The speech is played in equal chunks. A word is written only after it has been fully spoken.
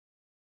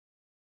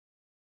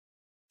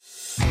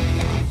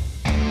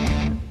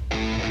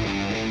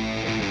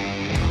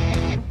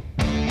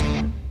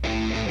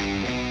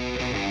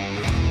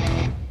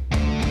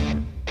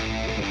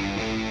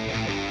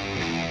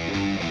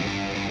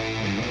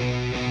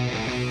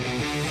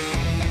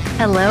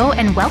Hello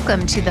and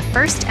welcome to the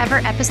first ever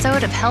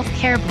episode of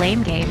Healthcare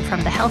Blame Game from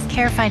the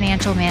Healthcare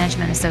Financial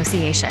Management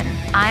Association.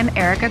 I'm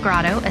Erica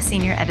Grotto, a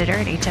senior editor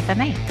at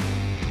HFMA.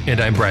 And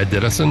I'm Brad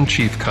Dittison,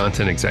 Chief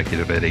Content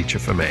Executive at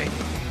HFMA.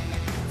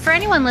 For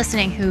anyone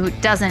listening who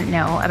doesn't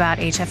know about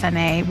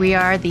HFMA, we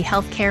are the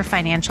Healthcare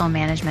Financial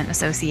Management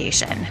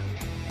Association.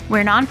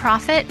 We're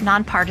nonprofit,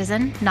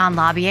 nonpartisan,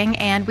 non-lobbying,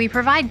 and we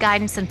provide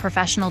guidance and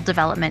professional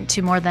development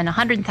to more than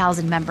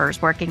 100,000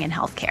 members working in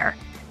healthcare.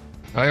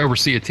 I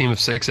oversee a team of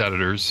 6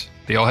 editors.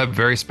 They all have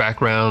various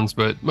backgrounds,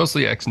 but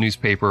mostly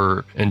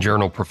ex-newspaper and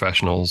journal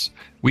professionals.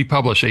 We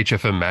publish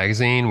HFM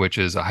Magazine, which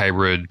is a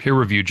hybrid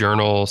peer-reviewed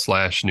journal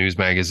 / news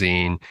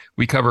magazine.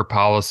 We cover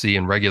policy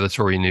and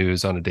regulatory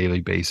news on a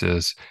daily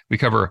basis. We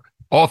cover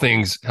all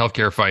things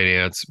healthcare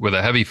finance with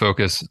a heavy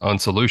focus on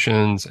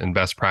solutions and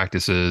best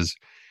practices.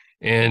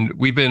 And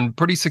we've been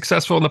pretty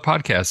successful in the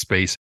podcast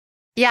space.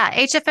 Yeah,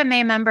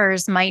 HFMA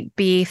members might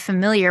be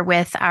familiar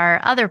with our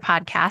other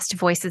podcast,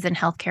 Voices in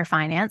Healthcare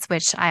Finance,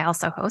 which I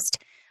also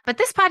host. But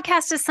this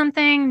podcast is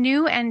something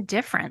new and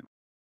different.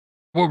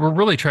 What we're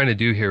really trying to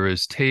do here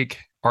is take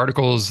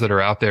articles that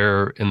are out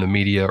there in the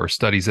media or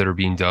studies that are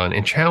being done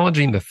and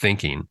challenging the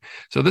thinking.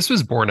 So this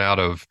was born out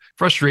of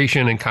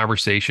frustration and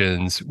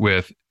conversations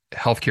with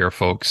healthcare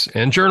folks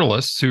and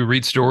journalists who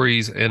read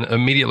stories and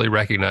immediately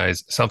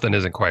recognize something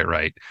isn't quite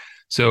right.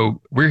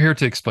 So we're here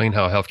to explain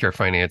how healthcare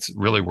finance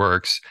really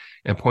works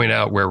and point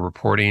out where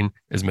reporting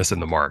is missing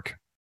the mark.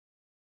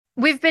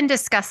 We've been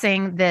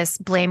discussing this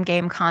blame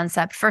game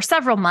concept for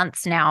several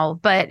months now,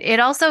 but it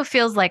also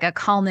feels like a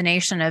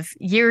culmination of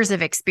years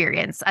of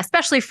experience,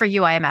 especially for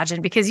you, I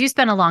imagine, because you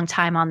spent a long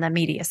time on the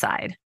media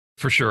side.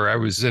 For sure. I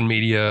was in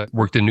media,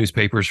 worked in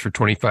newspapers for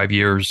 25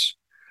 years.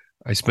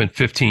 I spent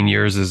 15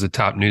 years as a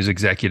top news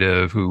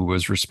executive who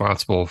was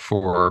responsible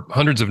for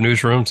hundreds of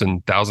newsrooms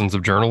and thousands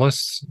of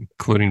journalists,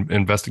 including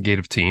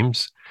investigative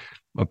teams.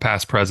 I'm a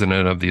past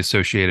president of the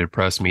Associated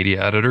Press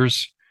Media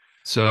Editors.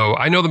 So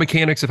I know the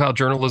mechanics of how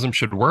journalism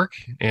should work,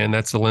 and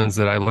that's the lens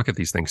that I look at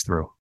these things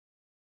through.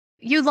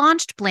 You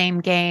launched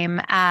Blame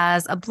Game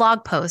as a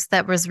blog post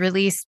that was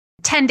released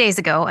 10 days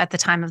ago at the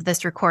time of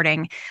this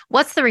recording.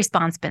 What's the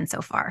response been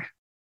so far?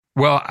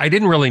 Well, I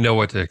didn't really know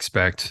what to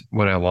expect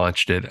when I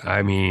launched it.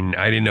 I mean,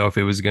 I didn't know if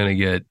it was going to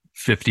get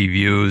 50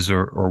 views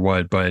or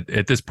what, but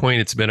at this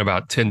point, it's been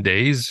about 10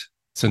 days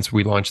since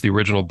we launched the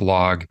original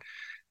blog.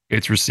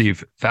 It's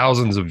received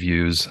thousands of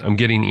views. I'm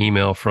getting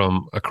email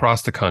from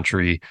across the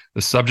country.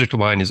 The subject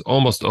line is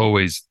almost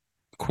always,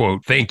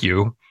 quote, "Thank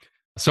you."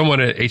 Someone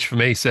at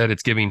HFMA said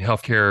it's giving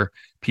healthcare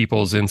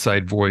people's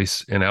inside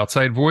voice and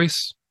outside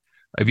voice.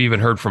 I've even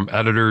heard from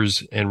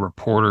editors and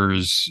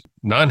reporters,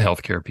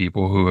 non-healthcare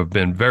people who have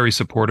been very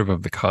supportive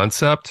of the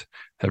concept,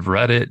 have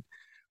read it,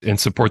 and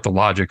support the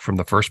logic from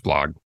the first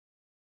blog.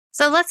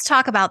 So let's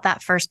talk about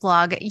that first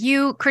blog.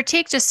 You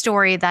critiqued a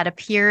story that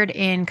appeared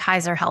in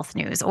Kaiser Health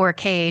News, or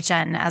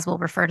KHN, as we'll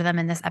refer to them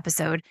in this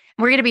episode.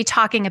 We're going to be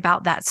talking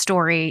about that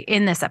story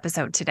in this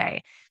episode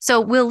today.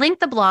 So we'll link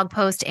the blog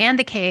post and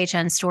the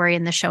KHN story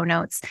in the show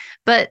notes.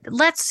 But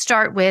let's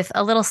start with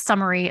a little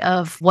summary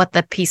of what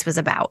the piece was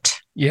about.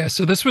 Yeah,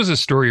 so this was a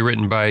story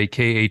written by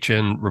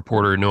KHN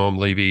reporter Noam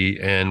Levy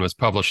and was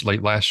published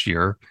late last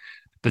year.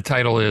 The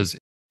title is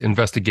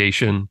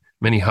Investigation: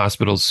 Many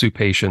Hospitals Sue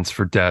Patients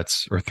for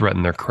Debts or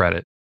Threaten Their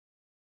Credit.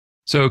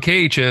 So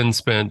KHN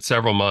spent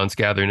several months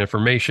gathering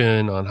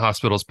information on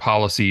hospitals'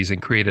 policies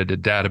and created a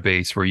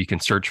database where you can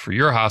search for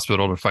your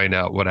hospital to find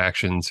out what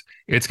actions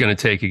it's going to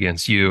take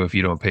against you if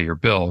you don't pay your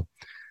bill.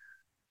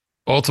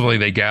 Ultimately,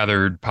 they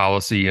gathered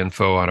policy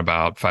info on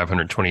about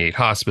 528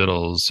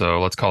 hospitals, so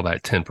let's call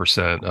that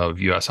 10% of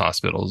U.S.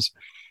 hospitals.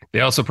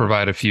 They also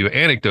provide a few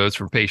anecdotes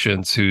from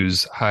patients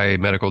whose high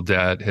medical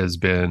debt has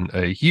been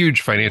a huge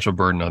financial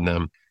burden on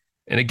them.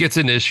 And it gets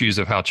into issues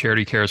of how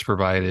charity care is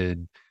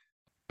provided.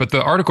 But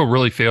the article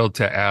really failed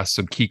to ask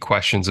some key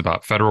questions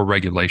about federal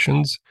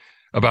regulations,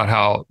 about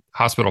how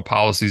hospital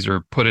policies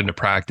are put into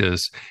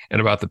practice, and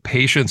about the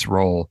patient's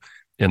role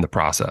in the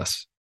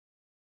process.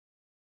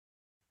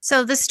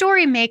 So the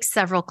story makes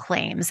several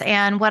claims,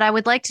 and what I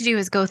would like to do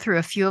is go through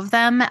a few of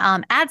them,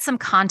 add some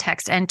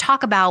context, and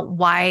talk about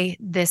why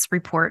this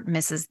report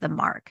misses the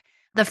mark.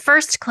 The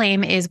first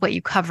claim is what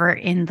you cover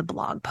in the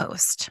blog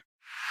post.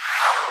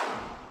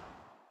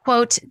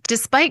 Quote,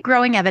 despite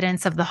growing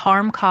evidence of the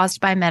harm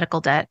caused by medical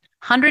debt,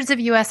 hundreds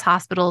of U.S.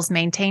 hospitals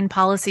maintain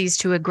policies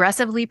to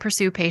aggressively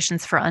pursue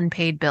patients for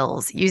unpaid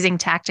bills, using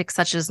tactics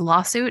such as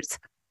lawsuits,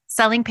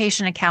 selling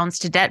patient accounts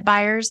to debt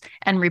buyers,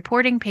 and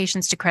reporting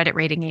patients to credit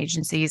rating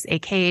agencies, a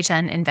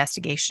KHN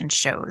investigation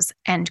shows,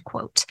 end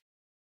quote.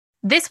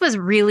 This was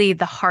really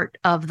the heart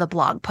of the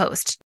blog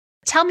post.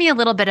 Tell me a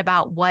little bit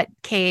about what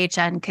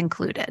KHN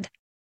concluded.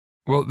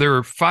 Well, there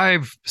are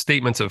 5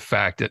 statements of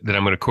fact that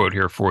I'm going to quote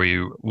here for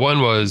you.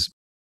 One was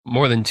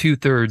more than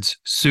 2/3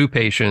 sue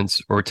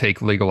patients or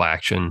take legal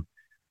action.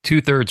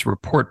 2/3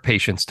 report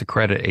patients to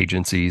credit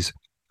agencies.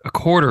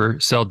 1/4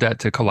 sell debt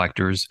to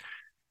collectors.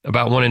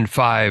 About 1 in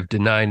 5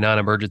 deny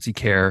non-emergency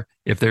care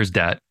if there's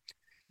debt.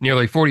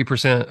 Nearly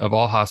 40% of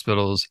all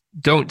hospitals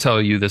don't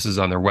tell you this is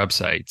on their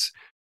websites.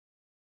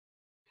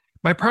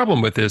 My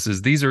problem with this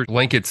is these are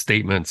blanket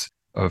statements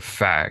of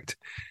fact.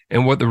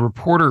 And what the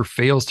reporter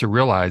fails to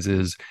realize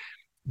is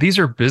these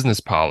are business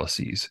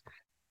policies.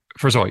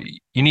 First of all,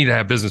 you need to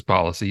have business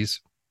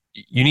policies.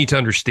 You need to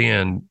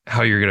understand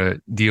how you're going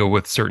to deal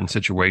with certain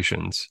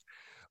situations,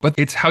 but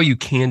it's how you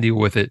can deal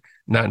with it,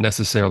 not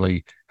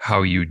necessarily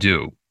how you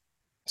do.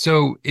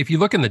 So if you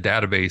look in the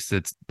database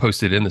that's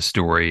posted in the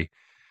story,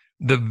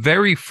 the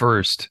very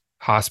first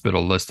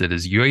hospital listed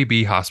is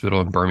UAB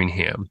Hospital in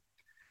Birmingham.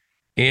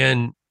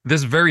 And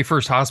this very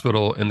first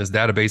hospital in this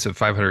database of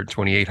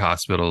 528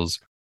 hospitals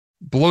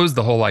blows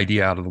the whole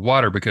idea out of the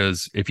water,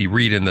 because if you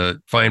read in the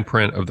fine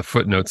print of the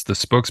footnotes, the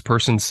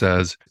spokesperson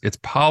says it's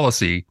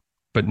policy,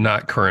 but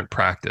not current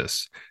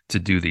practice to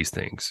do these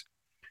things.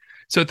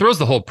 So it throws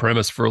the whole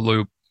premise for a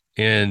loop,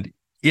 and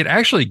it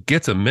actually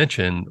gets a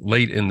mention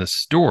late in the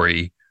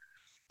story,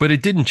 but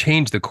it didn't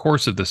change the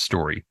course of the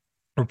story.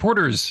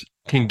 Reporters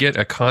can get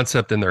a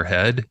concept in their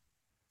head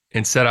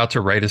and set out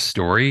to write a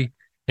story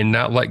and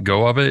not let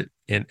go of it,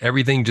 and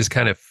everything just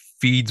kind of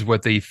feeds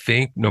what they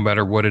think, no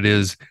matter what it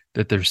is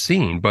that they're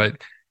seeing.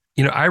 But,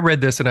 I read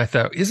this and I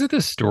thought, isn't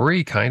this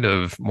story kind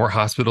of more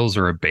hospitals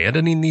are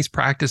abandoning these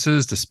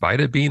practices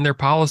despite it being their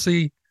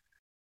policy?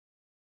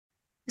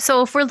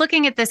 So if we're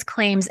looking at this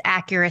claim's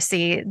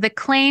accuracy, the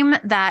claim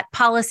that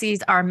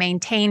policies are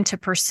maintained to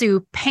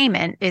pursue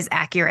payment is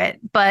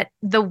accurate, but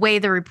the way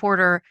the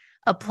reporter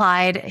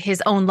applied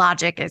his own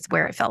logic is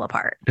where it fell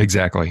apart.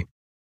 Exactly.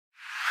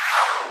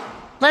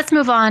 Let's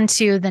move on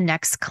to the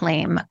next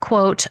claim.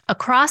 Quote,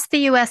 across the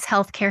U.S.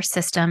 healthcare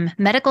system,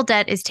 medical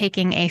debt is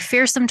taking a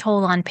fearsome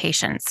toll on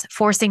patients,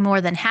 forcing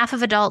more than half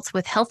of adults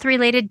with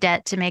health-related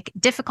debt to make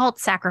difficult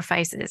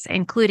sacrifices,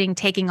 including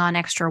taking on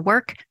extra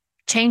work,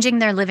 changing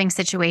their living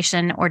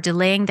situation, or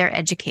delaying their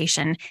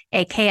education,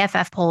 a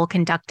KFF poll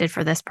conducted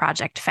for this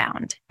project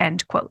found,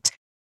 end quote.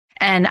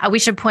 And we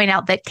should point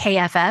out that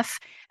KFF,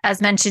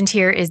 as mentioned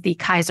here, is the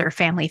Kaiser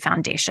Family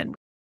Foundation.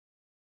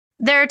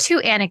 There are two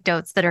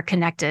anecdotes that are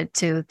connected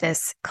to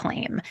this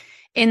claim.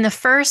 In the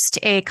first,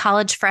 a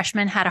college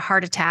freshman had a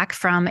heart attack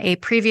from a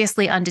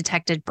previously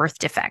undetected birth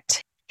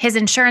defect. His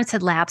insurance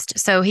had lapsed,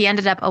 so he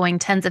ended up owing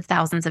tens of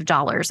thousands of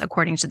dollars,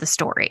 according to the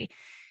story.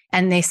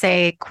 And they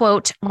say,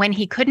 quote, when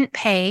he couldn't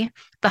pay,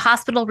 the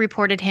hospital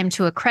reported him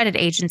to a credit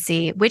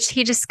agency, which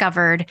he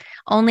discovered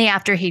only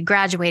after he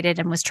graduated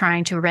and was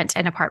trying to rent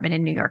an apartment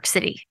in New York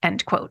City,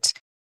 end quote.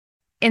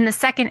 In the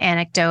second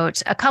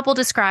anecdote, a couple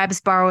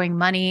describes borrowing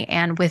money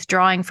and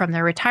withdrawing from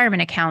their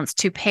retirement accounts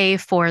to pay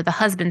for the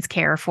husband's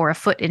care for a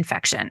foot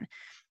infection.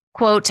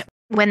 Quote,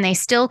 when they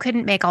still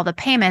couldn't make all the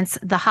payments,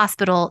 the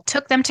hospital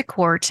took them to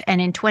court, and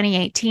in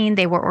 2018,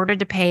 they were ordered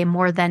to pay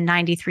more than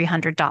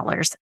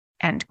 $9,300,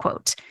 end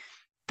quote.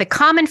 The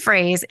common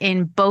phrase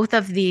in both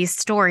of these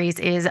stories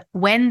is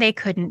when they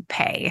couldn't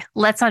pay.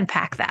 Let's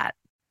unpack that.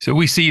 So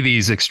we see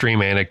these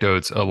extreme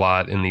anecdotes a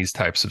lot in these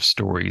types of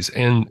stories,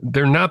 and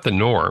they're not the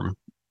norm.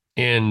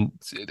 And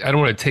I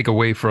don't want to take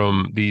away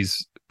from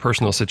these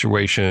personal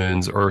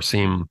situations or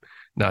seem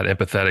not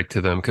empathetic to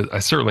them, because I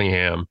certainly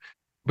am.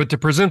 But to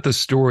present the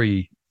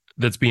story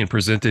that's being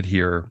presented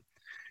here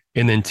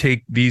and then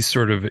take these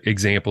sort of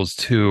examples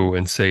too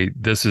and say,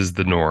 this is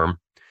the norm,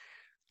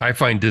 I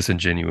find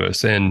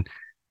disingenuous. And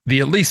the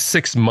at least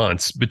 6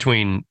 months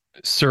between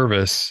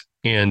service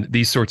and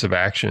these sorts of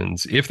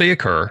actions, if they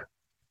occur,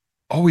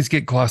 always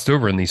get glossed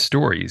over in these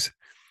stories.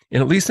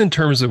 And at least in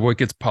terms of what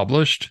gets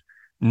published,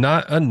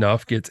 not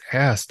enough gets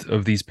asked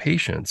of these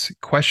patients,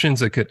 questions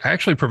that could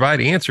actually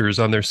provide answers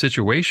on their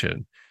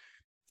situation.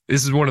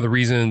 This is one of the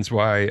reasons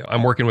why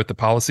I'm working with the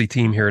policy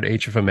team here at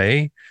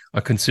HFMA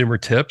on consumer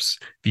tips.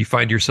 If you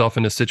find yourself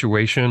in a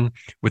situation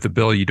with a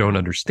bill you don't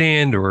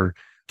understand or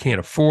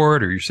can't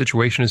afford, or your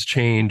situation has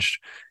changed,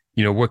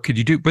 what could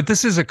you do? But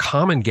this is a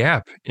common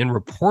gap in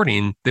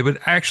reporting that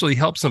would actually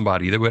help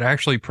somebody, that would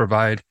actually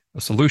provide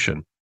a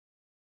solution.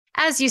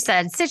 As you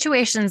said,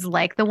 situations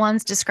like the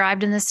ones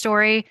described in this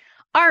story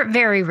are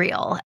very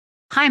real.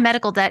 High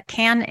medical debt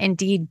can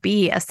indeed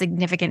be a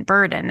significant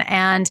burden,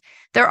 and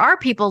there are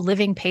people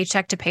living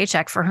paycheck to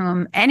paycheck for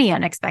whom any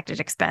unexpected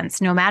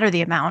expense, no matter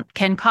the amount,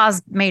 can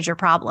cause major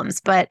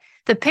problems. But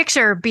the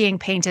picture being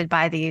painted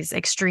by these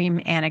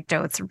extreme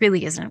anecdotes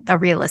really isn't a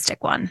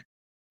realistic one.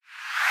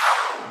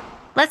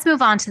 Let's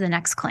move on to the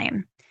next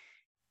claim.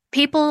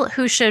 People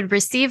who should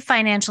receive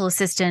financial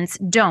assistance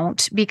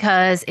don't,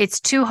 because it's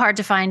too hard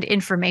to find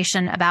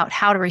information about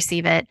how to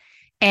receive it,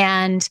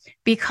 and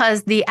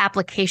because the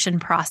application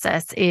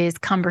process is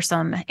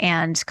cumbersome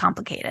and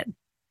complicated.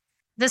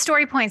 The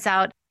story points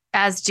out,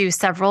 as do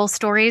several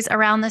stories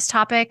around this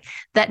topic,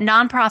 that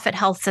nonprofit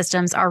health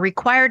systems are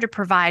required to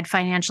provide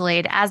financial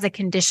aid as a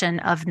condition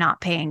of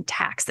not paying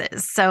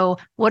taxes. So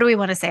what do we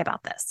want to say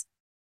about this?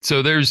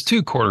 So there's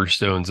two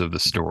cornerstones of the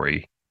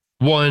story.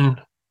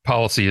 One,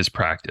 policy is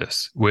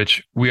practice,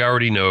 which we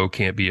already know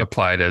can't be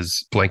applied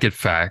as blanket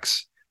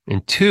facts.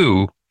 And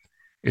two,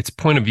 it's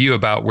point of view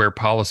about where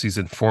policies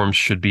and forms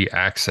should be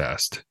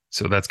accessed.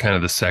 So that's kind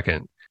of the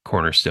second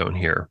cornerstone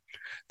here.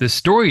 The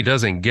story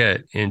doesn't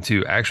get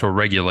into actual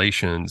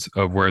regulations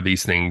of where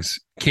these things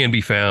can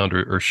be found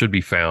or should be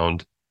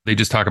found. They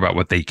just talk about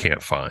what they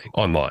can't find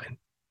online.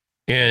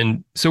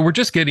 And so we're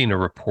just getting a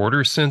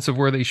reporter's sense of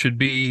where they should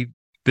be.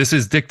 This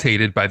is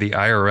dictated by the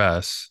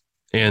IRS.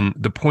 And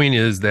the point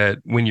is that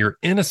when you're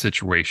in a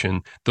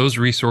situation, those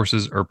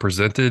resources are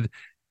presented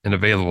and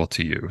available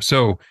to you.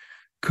 So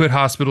could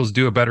hospitals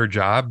do a better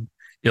job,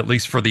 at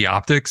least for the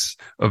optics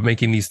of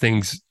making these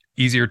things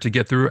easier to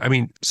get through? I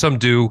mean, some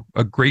do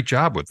a great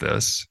job with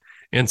this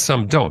and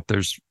some don't.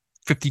 There's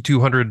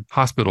 5,200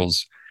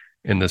 hospitals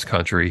in this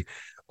country.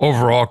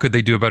 Overall, could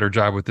they do a better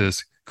job with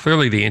this?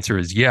 Clearly, the answer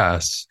is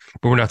yes,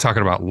 but we're not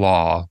talking about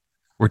law.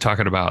 We're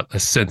talking about a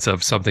sense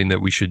of something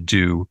that we should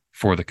do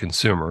for the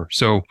consumer.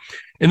 So,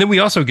 and then we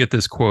also get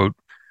this quote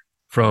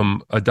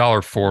from a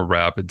 $4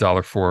 rep. A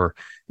 $4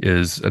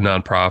 is a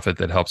nonprofit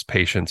that helps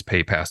patients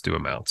pay past due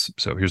amounts.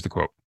 So here's the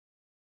quote.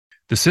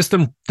 The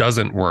system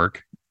doesn't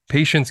work.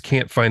 Patients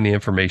can't find the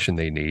information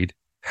they need.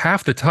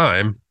 Half the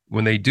time,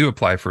 when they do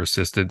apply for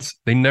assistance,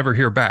 they never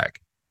hear back.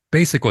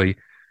 Basically,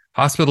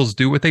 hospitals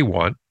do what they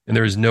want, and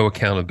there is no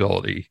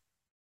accountability.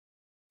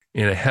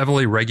 In a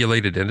heavily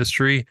regulated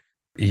industry,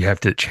 you have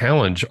to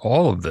challenge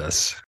all of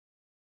this.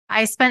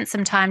 I spent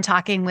some time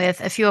talking with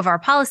a few of our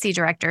policy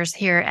directors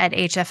here at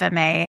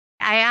HFMA.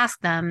 I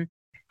asked them,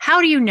 how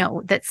do you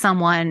know that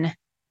someone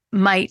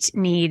might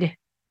need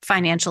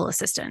financial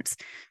assistance?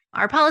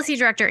 Our policy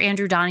director,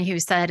 Andrew Donahue,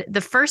 said the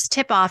first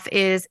tip-off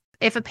is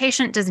if a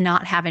patient does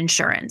not have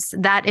insurance.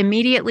 That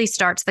immediately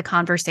starts the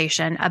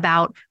conversation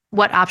about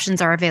what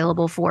options are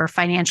available for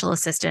financial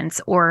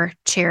assistance or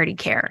charity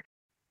care.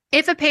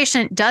 If a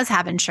patient does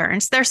have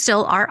insurance, there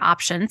still are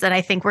options. And I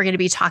think we're going to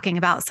be talking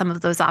about some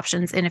of those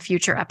options in a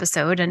future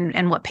episode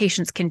and what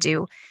patients can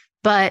do.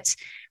 But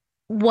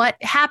what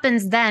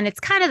happens then, it's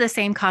kind of the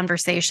same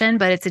conversation,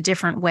 but it's a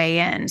different way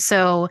in.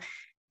 So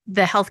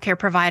the healthcare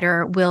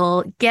provider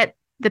will get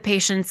the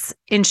patient's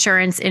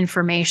insurance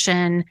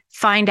information,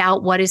 find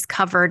out what is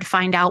covered,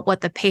 find out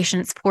what the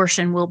patient's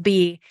portion will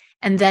be.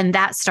 And then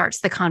that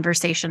starts the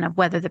conversation of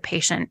whether the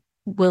patient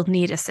will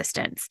need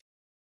assistance.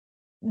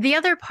 The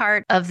other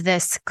part of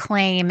this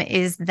claim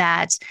is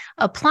that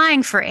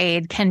applying for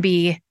aid can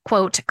be,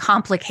 quote,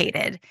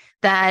 complicated,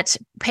 that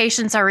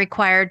patients are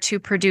required to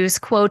produce,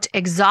 quote,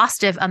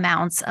 exhaustive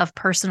amounts of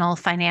personal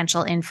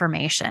financial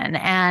information.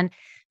 And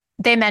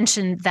they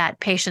mentioned that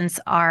patients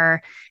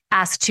are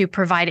asked to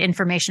provide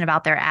information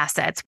about their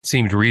assets.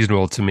 Seemed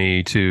reasonable to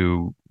me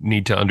to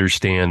need to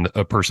understand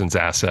a person's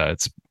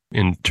assets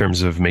in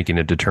terms of making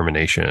a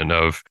determination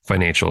of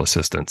financial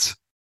assistance.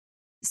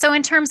 So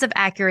in terms of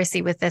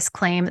accuracy with this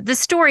claim, the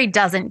story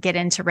doesn't get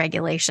into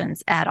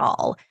regulations at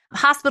all.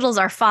 Hospitals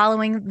are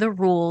following the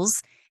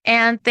rules,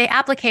 and the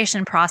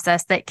application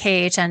process that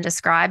KHN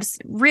describes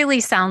really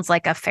sounds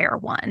like a fair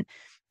one.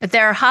 But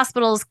there are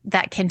hospitals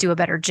that can do a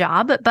better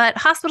job, but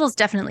hospitals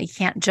definitely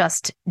can't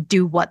just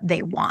do what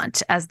they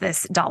want, as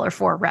this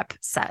 $4 rep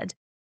said.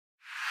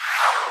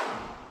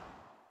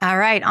 All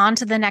right, on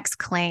to the next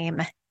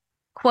claim.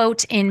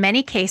 Quote, in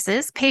many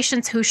cases,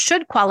 patients who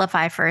should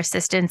qualify for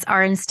assistance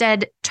are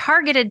instead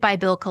targeted by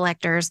bill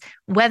collectors,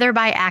 whether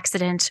by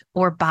accident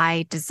or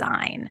by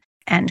design,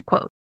 end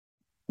quote.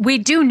 We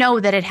do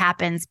know that it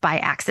happens by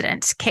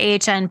accident.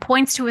 KHN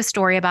points to a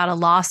story about a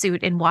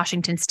lawsuit in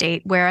Washington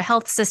state where a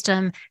health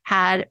system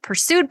had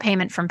pursued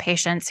payment from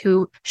patients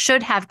who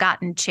should have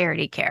gotten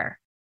charity care.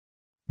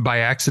 By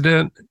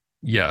accident,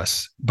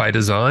 yes. By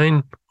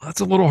design,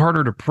 that's a little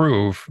harder to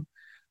prove.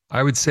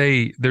 I would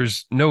say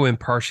there's no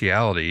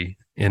impartiality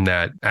in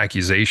that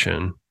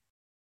accusation.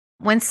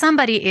 When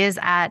somebody is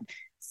at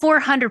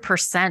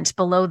 400%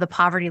 below the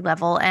poverty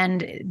level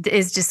and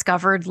is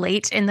discovered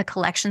late in the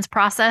collections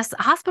process,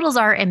 hospitals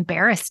are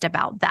embarrassed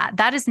about that.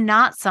 That is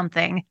not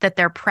something that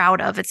they're proud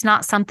of. It's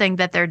not something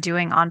that they're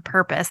doing on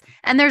purpose.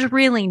 And there's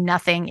really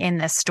nothing in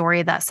this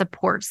story that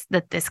supports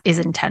that this is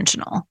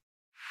intentional.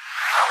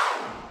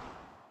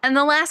 And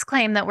the last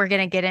claim that we're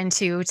going to get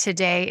into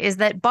today is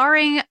that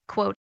barring,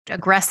 quote,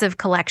 aggressive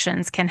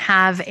collections can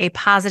have a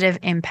positive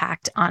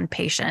impact on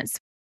patients.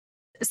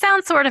 It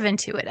sounds sort of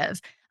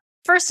intuitive.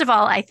 First of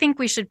all, I think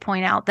we should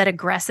point out that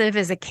aggressive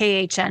is a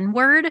KHN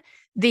word.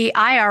 The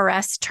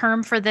IRS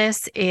term for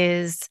this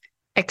is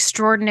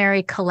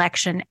extraordinary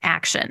collection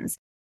actions.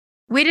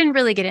 We didn't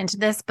really get into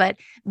this, but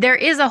there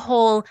is a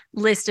whole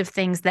list of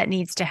things that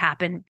needs to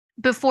happen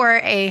before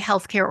a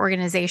healthcare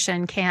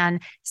organization can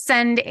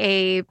send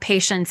a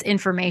patient's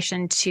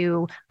information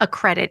to a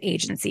credit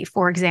agency,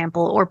 for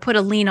example, or put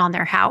a lien on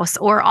their house,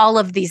 or all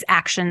of these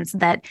actions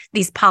that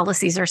these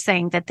policies are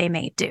saying that they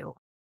may do.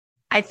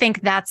 I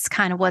think that's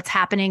kind of what's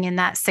happening in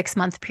that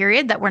 6-month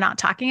period that we're not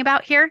talking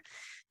about here.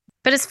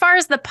 But as far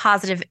as the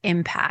positive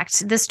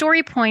impact, the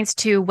story points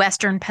to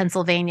Western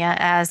Pennsylvania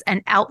as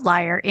an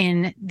outlier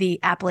in the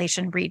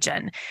Appalachian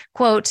region.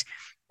 Quote,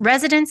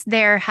 residents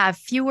there have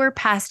fewer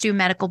past due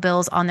medical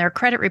bills on their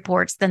credit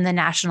reports than the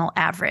national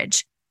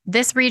average.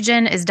 This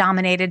region is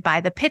dominated by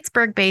the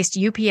Pittsburgh-based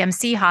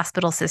UPMC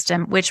hospital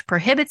system, which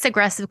prohibits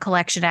aggressive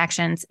collection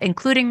actions,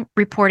 including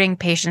reporting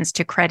patients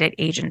to credit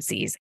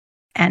agencies,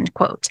 end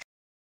quote.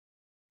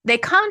 They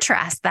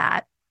contrast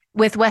that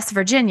with West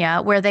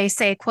Virginia, where they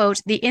say,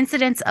 quote, the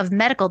incidence of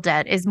medical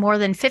debt is more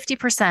than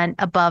 50%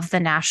 above the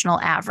national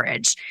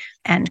average,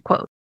 end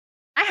quote.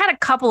 I had a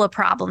couple of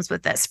problems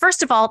with this.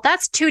 First of all,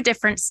 that's two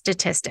different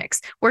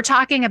statistics. We're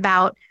talking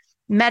about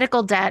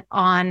medical debt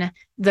on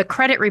the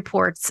credit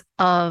reports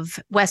of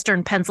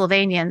Western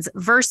Pennsylvanians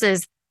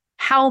versus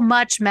how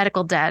much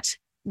medical debt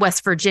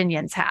West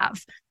Virginians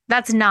have.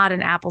 That's not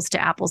an apples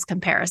to apples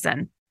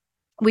comparison.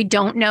 We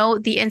don't know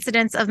the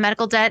incidence of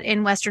medical debt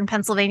in Western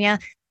Pennsylvania.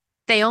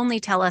 They only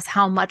tell us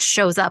how much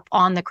shows up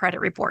on the credit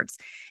reports.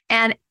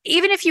 And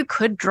even if you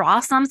could draw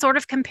some sort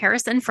of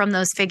comparison from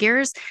those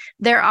figures,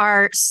 there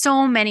are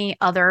so many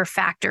other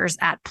factors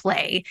at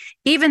play,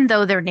 even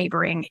though they're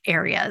neighboring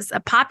areas. A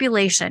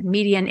population,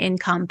 median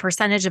income,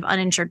 percentage of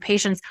uninsured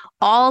patients,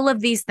 all of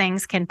these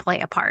things can play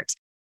a part.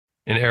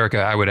 And Erica,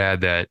 I would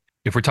add that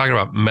if we're talking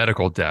about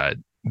medical debt,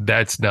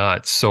 that's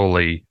not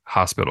solely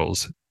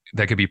hospitals.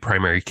 That could be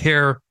primary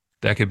care,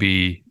 that could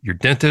be your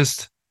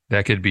dentist,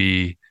 that could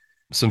be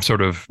some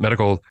sort of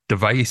medical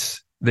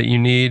device that you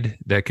need,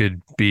 that could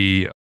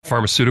be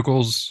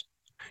pharmaceuticals.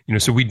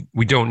 So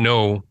we don't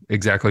know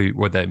exactly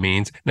what that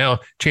means. Now,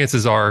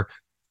 chances are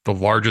the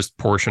largest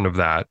portion of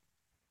that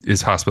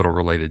is hospital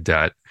related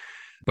debt,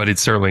 but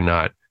it's certainly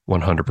not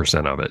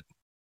 100% of it.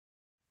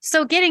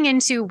 So getting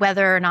into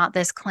whether or not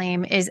this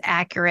claim is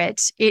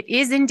accurate, it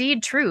is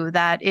indeed true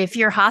that if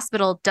your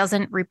hospital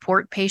doesn't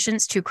report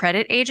patients to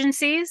credit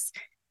agencies,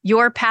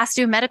 your past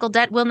due medical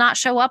debt will not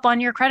show up on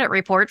your credit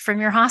report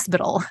from your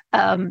hospital.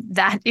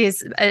 That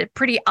is a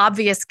pretty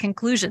obvious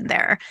conclusion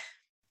there.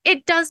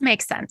 It does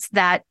make sense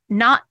that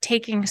not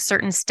taking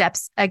certain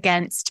steps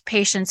against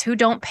patients who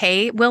don't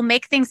pay will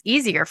make things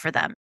easier for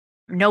them.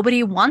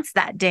 Nobody wants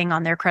that ding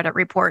on their credit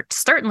report.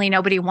 Certainly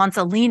nobody wants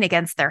a lien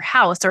against their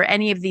house or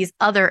any of these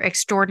other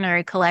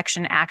extraordinary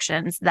collection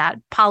actions that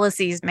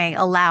policies may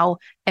allow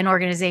an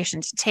organization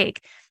to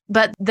take.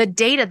 But the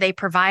data they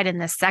provide in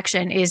this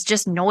section is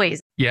just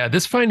noise. Yeah,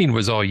 this finding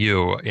was all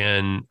you.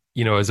 And,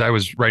 as I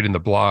was writing the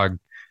blog,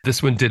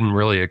 this one didn't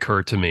really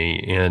occur to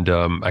me. And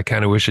I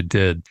kind of wish it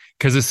did,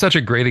 because it's such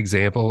a great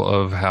example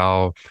of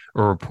how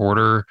a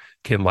reporter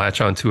can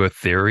latch onto a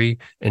theory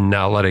and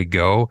not let it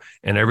go.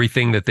 And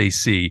everything that they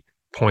see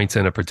points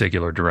in a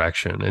particular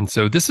direction. And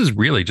so this is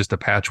really just a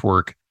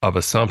patchwork of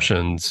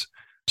assumptions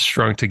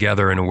strung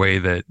together in a way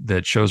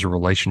that shows a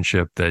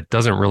relationship that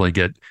doesn't really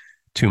get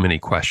too many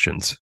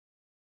questions.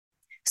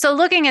 So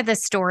looking at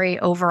this story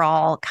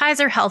overall,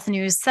 Kaiser Health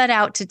News set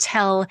out to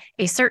tell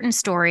a certain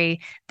story.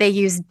 They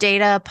used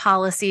data,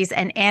 policies,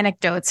 and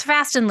anecdotes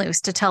fast and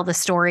loose to tell the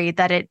story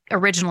that it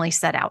originally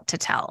set out to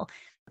tell.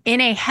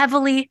 In a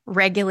heavily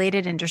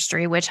regulated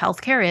industry, which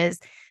healthcare is,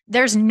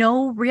 there's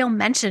no real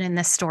mention in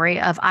this story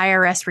of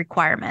IRS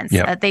requirements.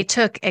 Yep. They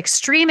took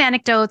extreme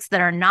anecdotes that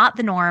are not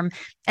the norm,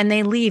 and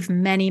they leave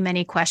many,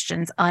 many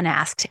questions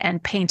unasked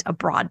and paint a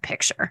broad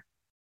picture.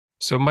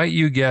 So might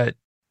you get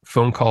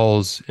phone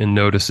calls and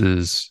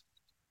notices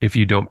if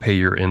you don't pay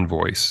your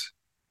invoice?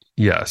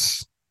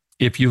 Yes.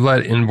 If you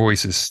let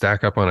invoices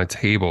stack up on a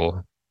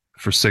table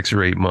for 6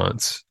 or 8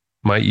 months,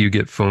 might you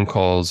get phone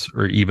calls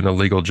or even a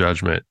legal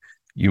judgment?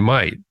 You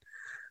might.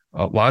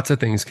 Lots of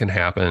things can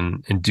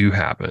happen and do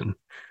happen.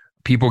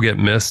 People get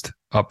missed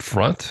up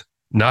front,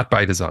 not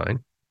by design.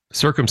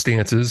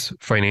 Circumstances,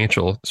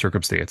 financial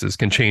circumstances,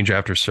 can change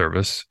after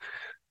service.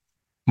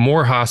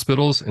 More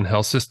hospitals and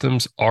health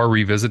systems are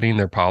revisiting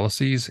their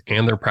policies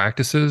and their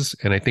practices.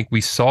 And I think we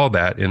saw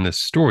that in this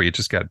story. It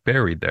just got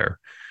buried there.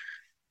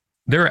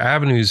 There are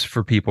avenues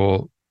for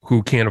people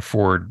who can't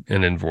afford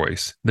an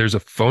invoice. There's a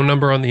phone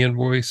number on the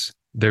invoice.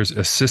 There's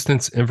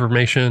assistance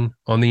information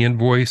on the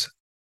invoice.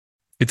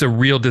 It's a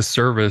real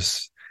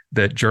disservice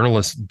that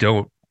journalists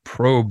don't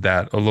probe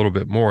that a little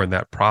bit more in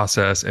that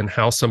process and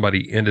how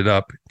somebody ended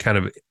up kind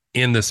of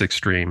in this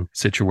extreme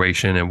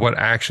situation and what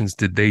actions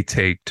did they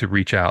take to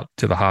reach out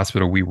to the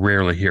hospital. We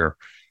rarely hear.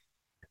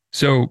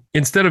 So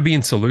instead of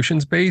being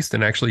solutions based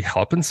and actually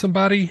helping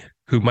somebody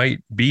who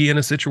might be in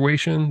a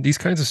situation, these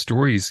kinds of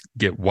stories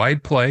get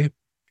wide play,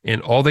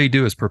 and all they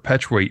do is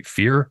perpetuate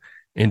fear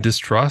and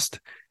distrust,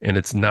 and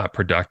it's not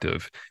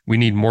productive. We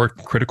need more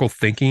critical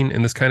thinking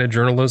in this kind of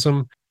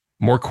journalism,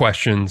 more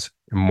questions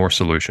and more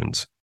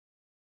solutions.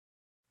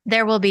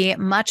 There will be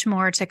much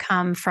more to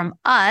come from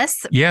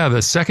us. Yeah,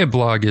 the second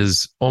blog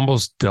is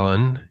almost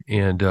done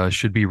and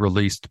should be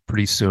released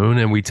pretty soon.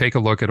 And we take a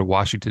look at a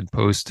Washington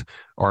Post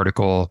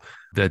article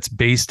that's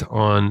based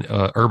on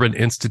Urban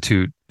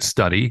Institute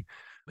study.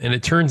 And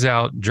it turns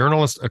out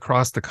journalists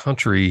across the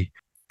country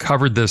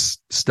covered this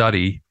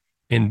study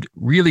and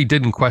really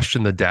didn't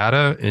question the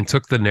data and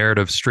took the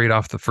narrative straight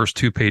off the first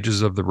 2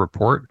 pages of the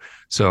report.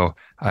 So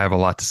I have a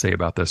lot to say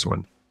about this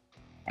one.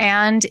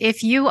 And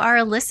if you are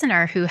a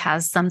listener who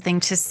has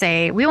something to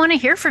say, we want to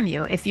hear from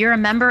you. If you're a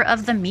member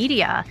of the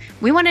media,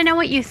 we want to know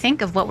what you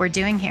think of what we're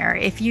doing here.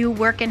 If you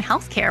work in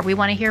healthcare, we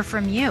want to hear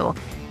from you.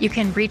 You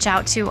can reach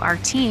out to our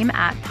team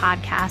at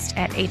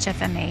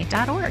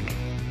podcast@hfma.org.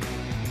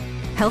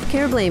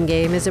 Healthcare Blame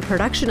Game is a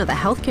production of the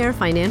Healthcare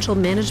Financial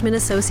Management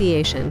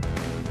Association.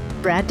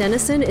 Brad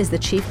Dennison is the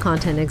Chief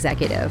Content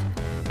Executive.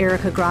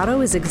 Erica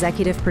Grotto is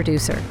Executive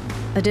Producer.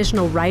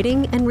 Additional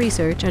writing and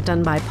research are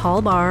done by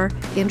Paul Barr,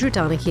 Andrew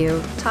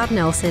Donahue, Todd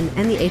Nelson,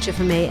 and the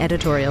HFMA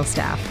editorial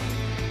staff.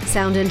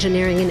 Sound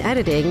engineering and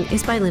editing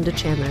is by Linda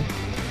Chandler.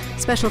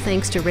 Special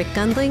thanks to Rick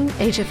Gundling,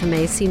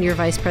 HFMA Senior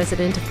Vice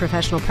President of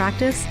Professional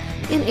Practice,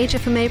 and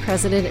HFMA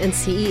President and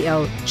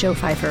CEO, Joe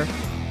Pfeiffer.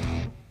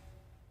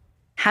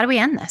 How do we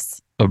end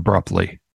this? Abruptly.